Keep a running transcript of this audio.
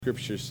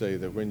Scriptures say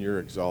that when you're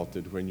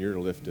exalted, when you're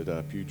lifted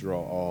up, you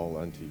draw all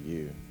unto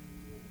you.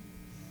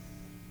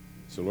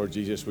 So, Lord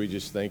Jesus, we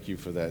just thank you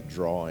for that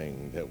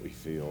drawing that we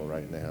feel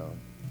right now.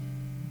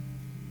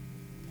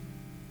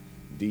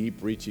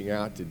 Deep, reaching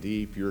out to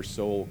deep, your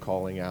soul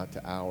calling out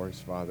to ours,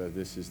 Father.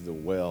 This is the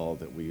well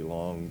that we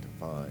long to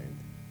find.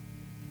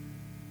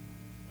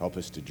 Help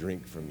us to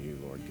drink from you,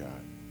 Lord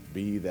God.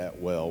 Be that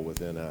well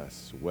within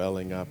us,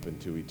 welling up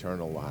into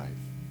eternal life,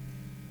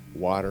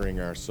 watering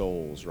our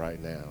souls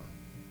right now,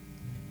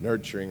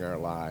 nurturing our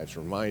lives,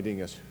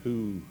 reminding us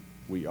who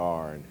we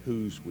are and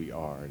whose we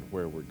are and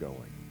where we're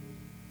going.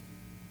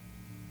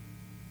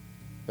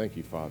 Thank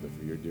you, Father,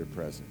 for your dear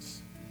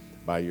presence.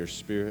 By your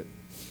Spirit,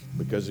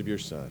 because of your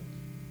Son,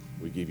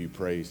 we give you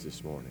praise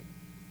this morning.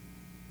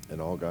 And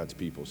all God's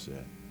people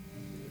said,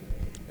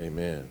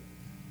 amen.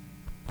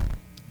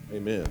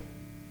 Amen.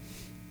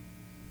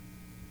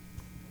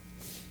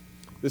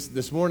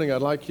 This morning,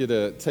 I'd like you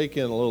to take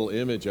in a little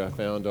image I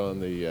found on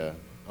the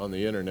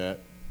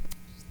internet.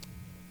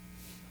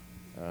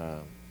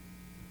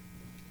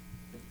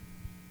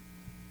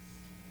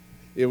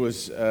 It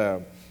was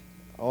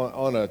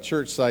on a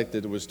church site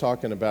that was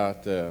talking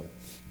about the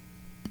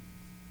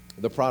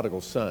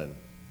prodigal son.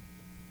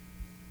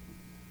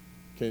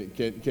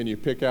 Can you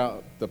pick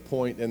out the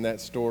point in that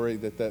story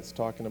that's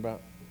talking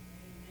about?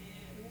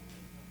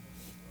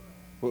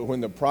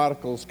 When the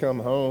prodigals come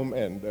home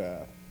and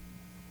the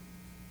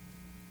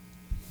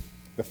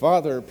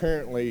father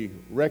apparently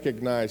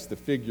recognized the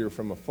figure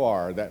from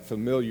afar, that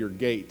familiar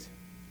gait.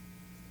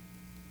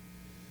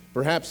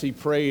 Perhaps he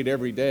prayed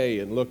every day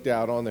and looked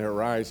out on the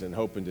horizon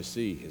hoping to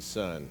see his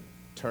son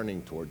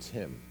turning towards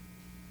him.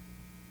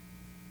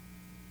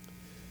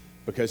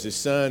 Because his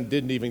son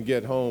didn't even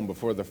get home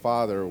before the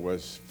father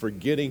was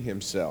forgetting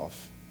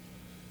himself.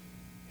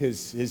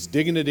 His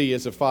dignity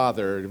as a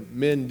father,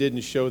 men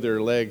didn't show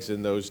their legs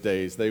in those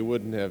days. They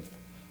wouldn't have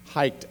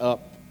hiked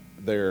up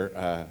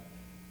their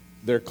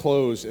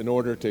clothes in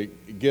order to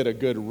get a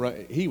good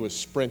run. He was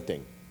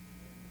sprinting,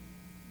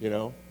 you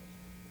know.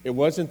 It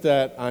wasn't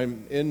that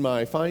I'm in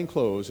my fine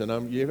clothes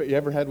and you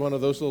ever had one of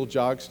those little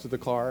jogs to the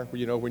car,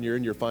 you know, when you're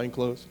in your fine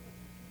clothes?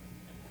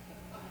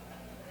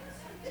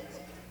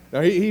 Now,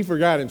 he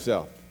forgot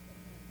himself.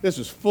 This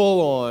was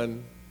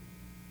full-on,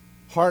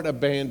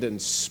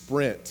 heart-abandoned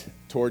sprint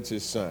towards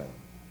his son.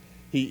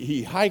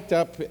 He hiked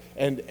up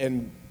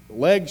and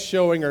legs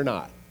showing or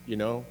not, you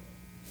know,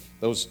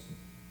 those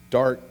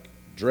dark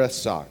dress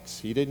socks.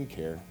 He didn't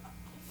care.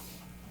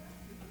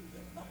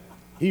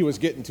 He was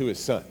getting to his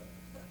son.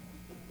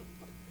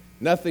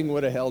 Nothing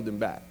would have held him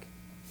back.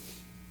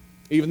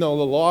 Even though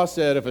the law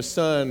said if a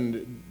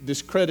son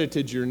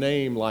discredited your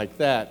name like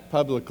that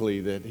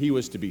publicly, that he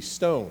was to be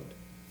stoned.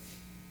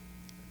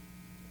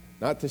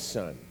 Not the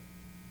son.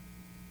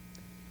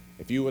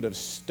 If you would have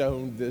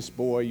stoned this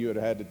boy, you would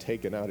have had to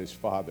taken out his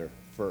father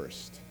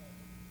first,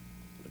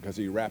 because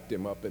he wrapped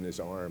him up in his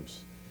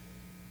arms.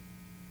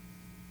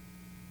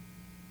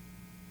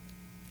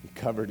 He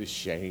covered his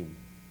shame.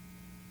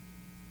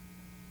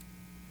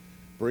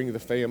 Bring the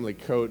family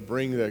coat,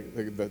 bring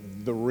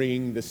the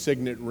ring, the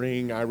signet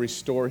ring. I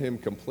restore him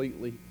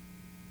completely.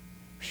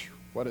 Whew,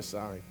 what a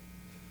sign.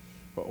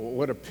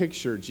 What a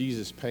picture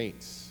Jesus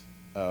paints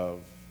of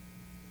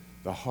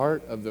the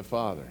heart of the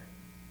Father.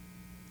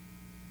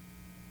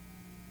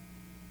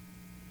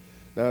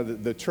 Now,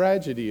 the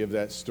tragedy of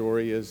that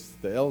story is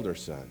the elder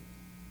son.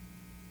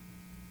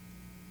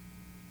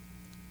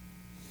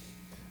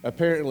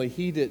 Apparently,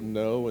 he didn't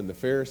know, and the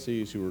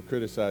Pharisees who were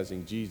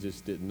criticizing Jesus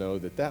didn't know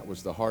that that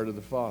was the heart of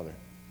the Father.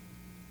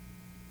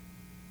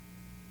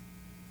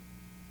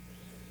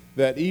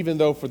 That even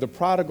though for the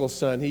prodigal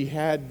son, he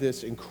had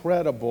this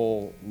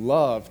incredible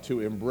love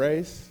to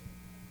embrace,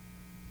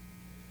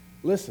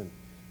 listen,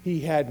 he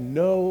had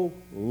no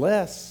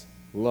less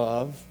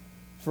love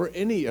for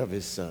any of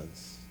his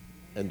sons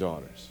and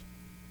daughters.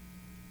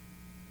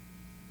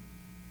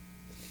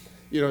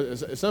 You know,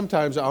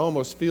 sometimes I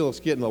almost feel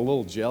it's getting a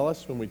little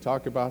jealous when we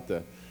talk about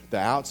the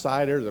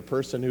outsider, the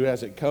person who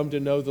hasn't come to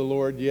know the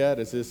Lord yet.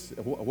 Is this,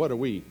 what are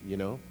we, you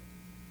know?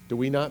 Do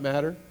we not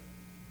matter?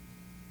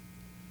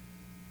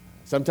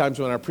 Sometimes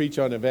when I preach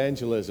on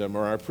evangelism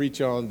or I preach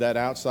on that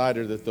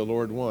outsider that the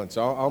Lord wants,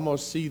 I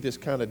almost see this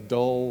kind of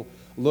dull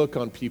look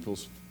on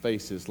people's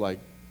faces like,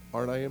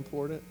 aren't I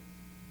important?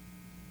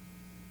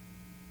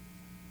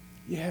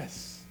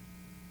 Yes.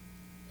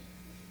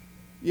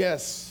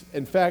 Yes,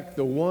 in fact,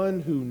 the one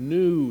who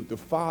knew the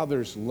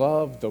Father's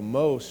love the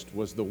most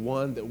was the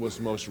one that was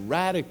most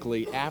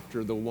radically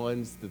after the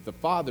ones that the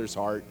Father's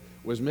heart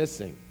was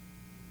missing.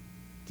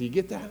 Do you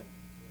get that?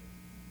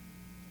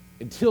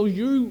 Until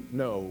you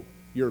know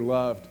you're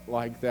loved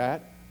like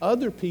that,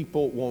 other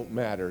people won't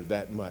matter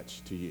that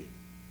much to you.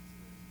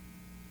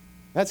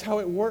 That's how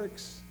it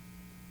works.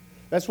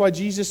 That's why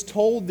Jesus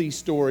told these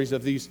stories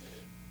of these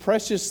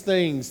precious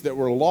things that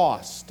were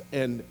lost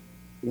and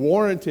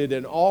warranted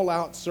an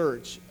all-out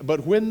search.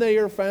 But when they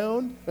are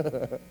found,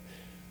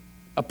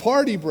 a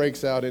party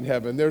breaks out in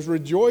heaven. There's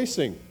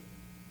rejoicing.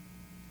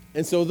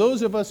 And so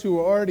those of us who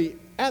are already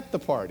at the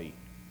party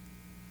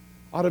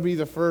ought to be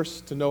the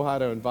first to know how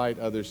to invite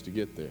others to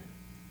get there.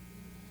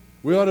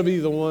 We ought to be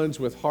the ones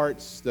with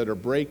hearts that are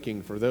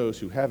breaking for those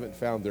who haven't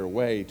found their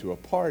way to a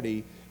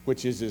party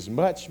which is as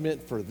much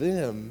meant for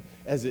them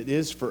as it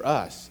is for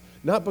us.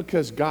 Not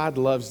because God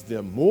loves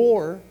them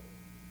more,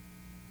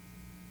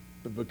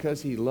 but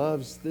because he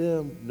loves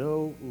them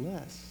no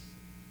less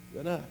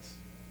than us.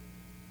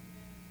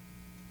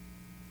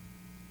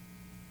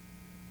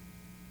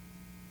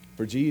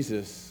 For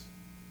Jesus,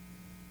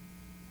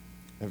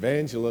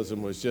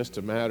 evangelism was just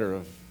a matter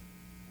of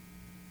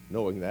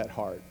knowing that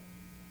heart.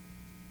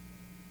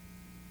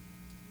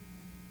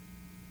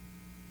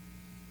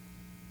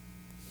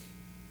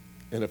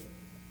 And if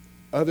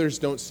others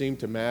don't seem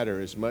to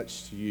matter as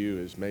much to you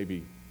as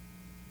maybe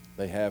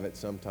they have at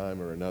some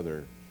time or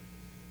another,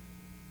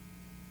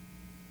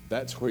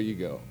 that's where you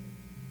go.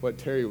 What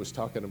Terry was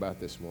talking about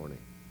this morning.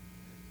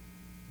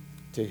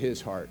 To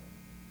his heart.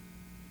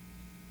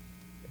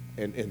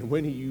 And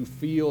when you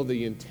feel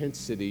the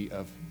intensity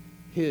of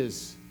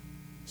his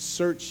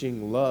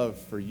searching love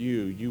for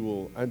you, you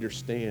will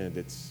understand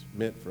it's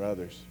meant for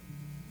others.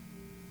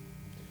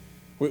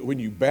 When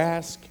you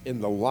bask in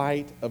the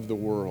light of the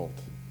world,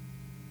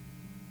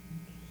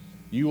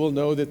 you will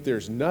know that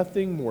there's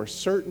nothing more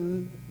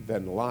certain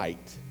than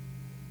light,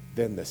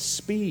 than the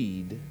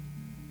speed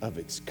of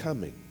its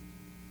coming.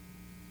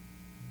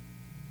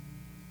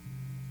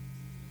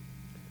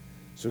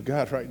 So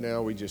God, right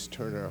now we just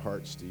turn our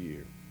hearts to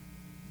you.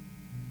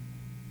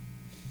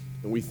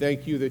 And we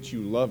thank you that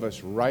you love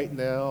us right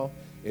now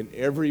in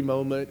every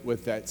moment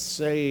with that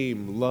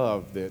same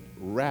love that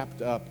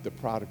wrapped up the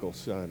prodigal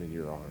son in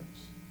your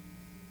arms.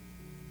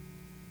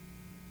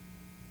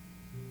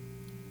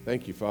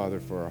 Thank you, Father,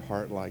 for a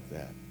heart like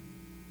that.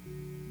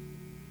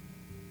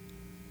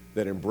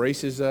 That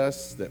embraces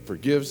us, that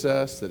forgives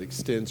us, that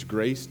extends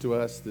grace to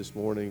us this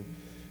morning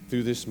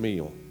through this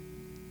meal.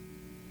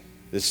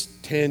 This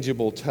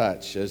tangible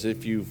touch, as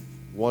if you've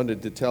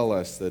wanted to tell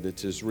us that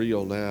it's as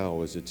real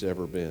now as it's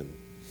ever been.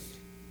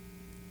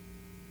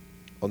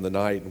 On the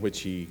night in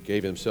which he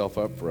gave himself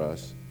up for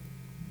us,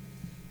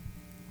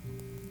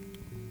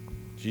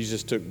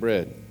 Jesus took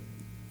bread.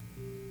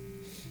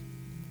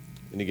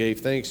 And he gave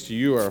thanks to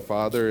you, our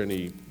Father, and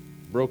he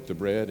broke the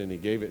bread and he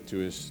gave it to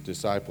his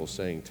disciples,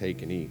 saying,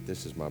 "Take and eat.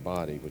 This is my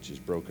body, which is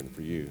broken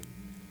for you.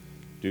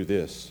 Do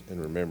this in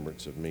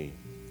remembrance of me."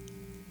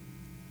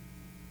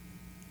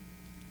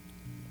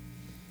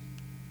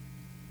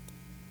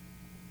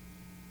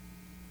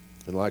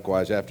 And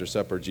likewise, after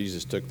supper,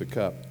 Jesus took the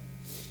cup.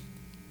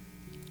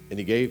 And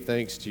he gave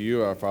thanks to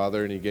you, our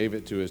Father, and he gave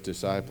it to his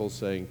disciples,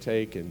 saying,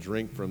 "Take and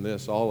drink from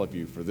this, all of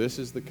you, for this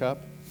is the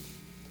cup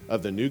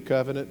of the new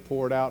covenant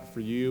poured out for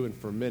you and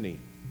for many.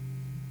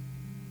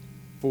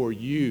 For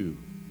you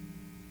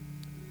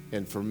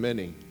and for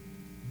many.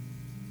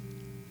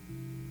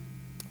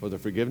 For the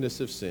forgiveness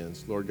of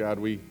sins." Lord God,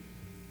 we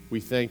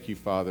thank you,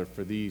 Father,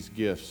 for these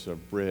gifts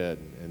of bread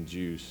and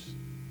juice.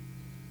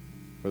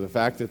 For the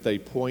fact that they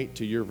point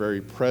to your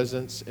very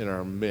presence in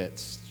our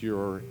midst,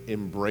 your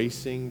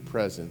embracing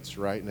presence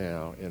right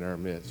now in our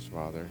midst,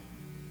 Father.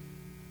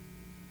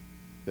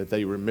 That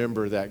they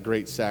remember that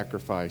great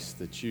sacrifice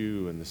that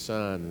you and the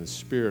Son and the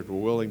Spirit were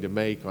willing to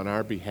make on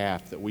our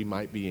behalf, that we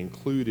might be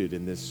included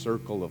in this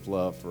circle of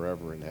love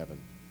forever in heaven.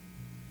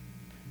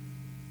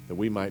 That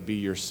we might be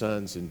your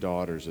sons and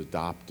daughters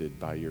adopted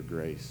by your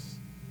grace.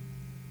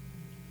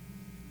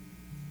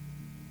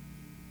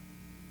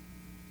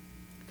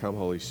 Come,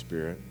 Holy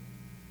Spirit.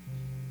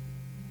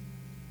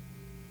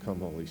 Come,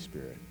 Holy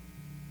Spirit.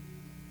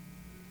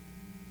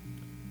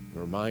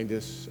 Remind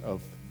us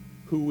of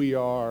who we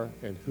are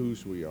and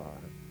whose we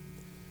are.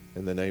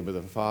 In the name of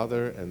the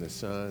Father and the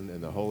Son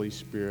and the Holy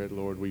Spirit,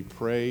 Lord, we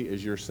pray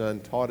as your Son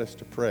taught us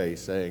to pray,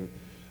 saying,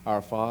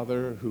 "Our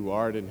Father, who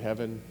art in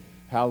heaven,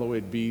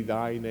 hallowed be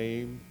thy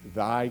name.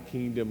 Thy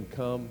kingdom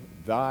come,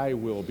 thy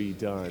will be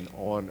done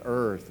on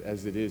earth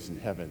as it is in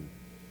heaven.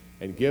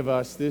 And give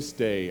us this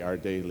day our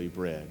daily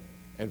bread.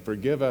 And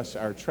forgive us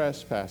our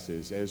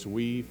trespasses as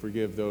we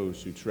forgive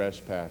those who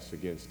trespass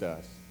against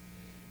us.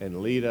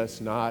 And lead us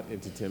not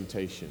into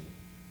temptation,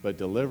 but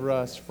deliver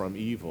us from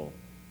evil.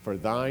 For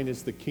thine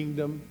is the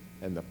kingdom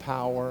and the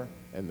power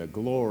and the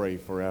glory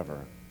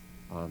forever.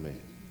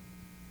 Amen."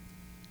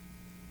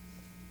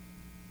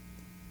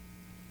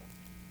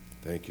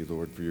 Thank you,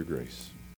 Lord, for your grace.